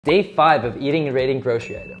Day 5 of eating and rating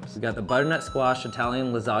grocery items. We got the butternut squash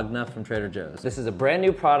Italian lasagna from Trader Joe's. This is a brand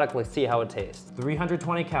new product. Let's see how it tastes.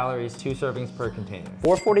 320 calories, 2 servings per container.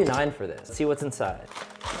 $4.49 for this. Let's see what's inside.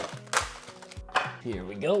 Here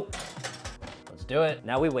we go. Let's do it.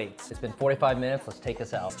 Now we wait. It's been 45 minutes. Let's take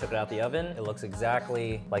this out. Took it out the oven. It looks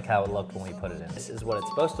exactly like how it looked when we put it in. This is what it's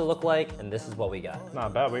supposed to look like, and this is what we got.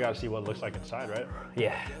 Not bad. We gotta see what it looks like inside, right?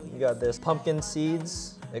 Yeah. You got this pumpkin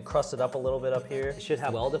seeds. It crusted up a little bit up here. It should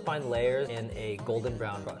have well-defined layers and a golden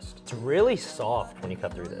brown crust. It's really soft when you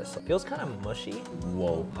cut through this. It feels kind of mushy.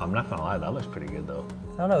 Whoa, I'm not gonna lie, that looks pretty good though.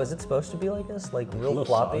 I don't know, is it supposed to be like this? Like real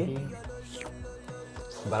floppy? Soggy.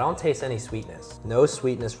 But I don't taste any sweetness. No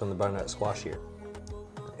sweetness from the butternut squash here.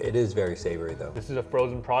 It is very savory though. This is a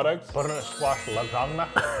frozen product. Butternut squash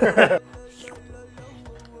lasagna.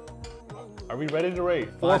 Are we ready to rate?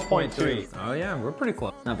 4.2. Oh yeah, we're pretty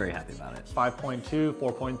close. Not very happy about it. 5.2,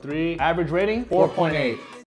 4.3. Average rating? 4.8.